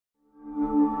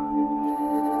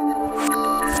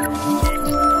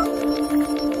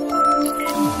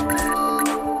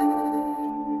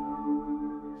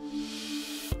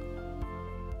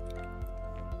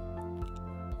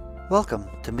Welcome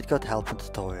to Midgard Help and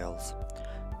Tutorials.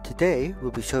 Today we'll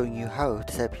be showing you how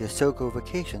to set up your SoGo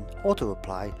vacation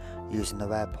auto-reply using the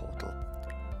web portal.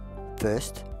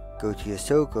 First, go to your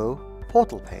SoGo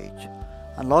portal page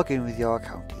and log in with your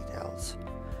account details.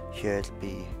 Here it'll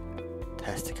be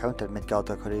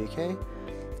testaccount@midgard.co.uk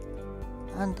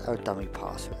and our dummy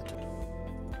password.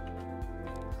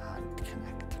 And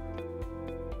connect.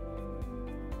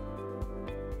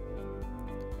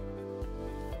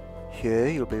 Here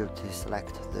you'll be able to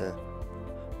select the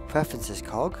Preferences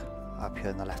cog up here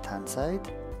on the left hand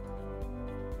side,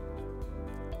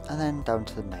 and then down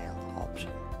to the Mail option.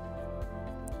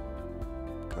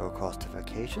 Go across to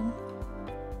Vacation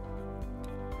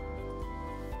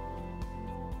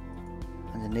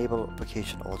and enable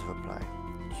Vacation Auto Reply.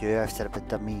 Here I've set up a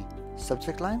dummy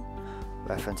subject line,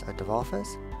 reference out of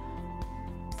office.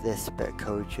 This bit of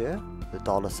code here, the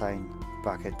 $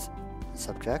 bracket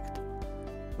subject,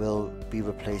 will be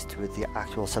replaced with the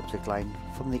actual subject line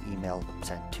from the email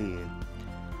sent to you.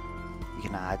 You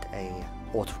can add a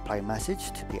auto reply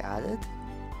message to be added,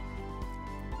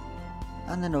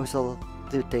 and then also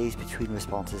the days between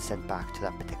responses sent back to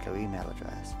that particular email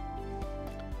address.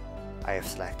 I have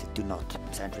selected do not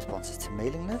send responses to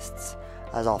mailing lists,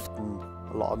 as often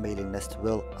a lot of mailing lists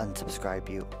will unsubscribe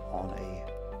you on a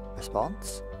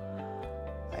response.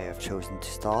 I have chosen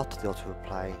to start the auto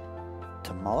reply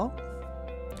tomorrow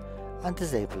and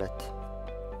disable it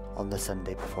on the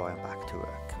Sunday before I'm back to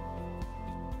work.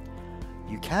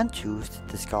 You can choose to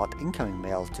discard incoming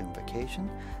mails during vacation.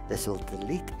 This will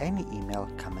delete any email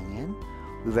coming in.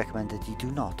 We recommend that you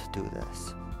do not do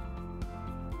this.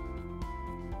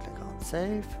 Click on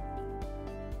save,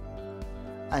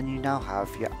 and you now have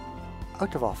your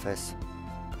out of office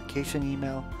vacation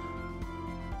email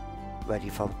ready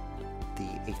for the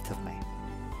 8th of May.